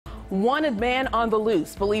Wanted man on the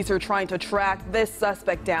loose. Police are trying to track this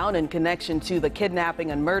suspect down in connection to the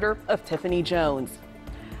kidnapping and murder of Tiffany Jones.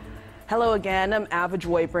 Hello again, I'm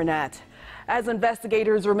Joy Burnett. As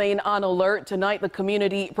investigators remain on alert, tonight the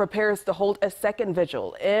community prepares to hold a second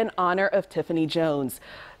vigil in honor of Tiffany Jones.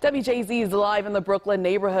 WJZ is live in the Brooklyn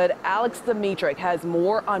neighborhood. Alex Dimitrik has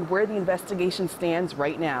more on where the investigation stands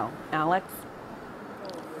right now. Alex?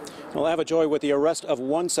 Well, Joy, with the arrest of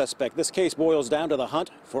one suspect, this case boils down to the hunt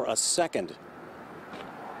for a second.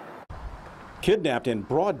 Kidnapped in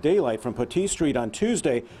broad daylight from Petit Street on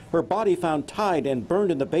Tuesday, her body found tied and burned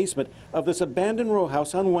in the basement of this abandoned row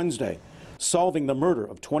house on Wednesday. Solving the murder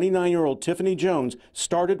of 29-year-old Tiffany Jones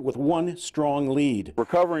started with one strong lead.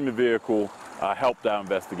 Recovering the vehicle helped our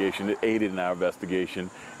investigation. It aided in our investigation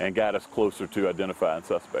and got us closer to identifying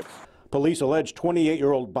suspects. Police allege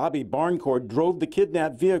 28-year-old Bobby Barncourt drove the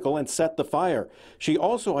kidnapped vehicle and set the fire. She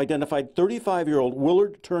also identified 35-year-old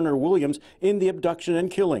Willard Turner Williams in the abduction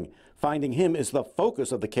and killing. Finding him is the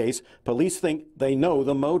focus of the case. Police think they know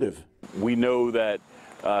the motive. We know that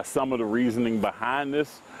some of the reasoning behind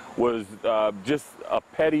this was just a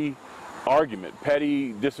petty argument,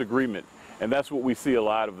 petty disagreement. And that's what we see a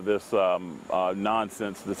lot of this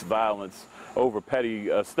nonsense, this violence over petty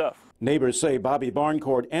stuff. Neighbors say Bobby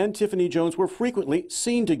Barncourt and Tiffany Jones were frequently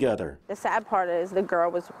seen together. The sad part is the girl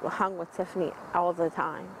was hung with Tiffany all the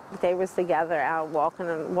time. They was together out walking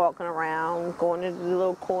around, going to the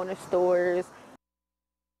little corner stores.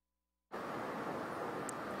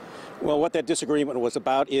 Well, what that disagreement was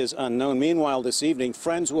about is unknown. Meanwhile, this evening,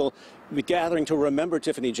 friends will be gathering to remember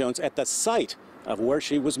Tiffany Jones at the site of where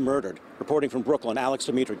she was murdered. Reporting from Brooklyn, Alex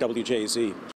Dimitrik, WJZ.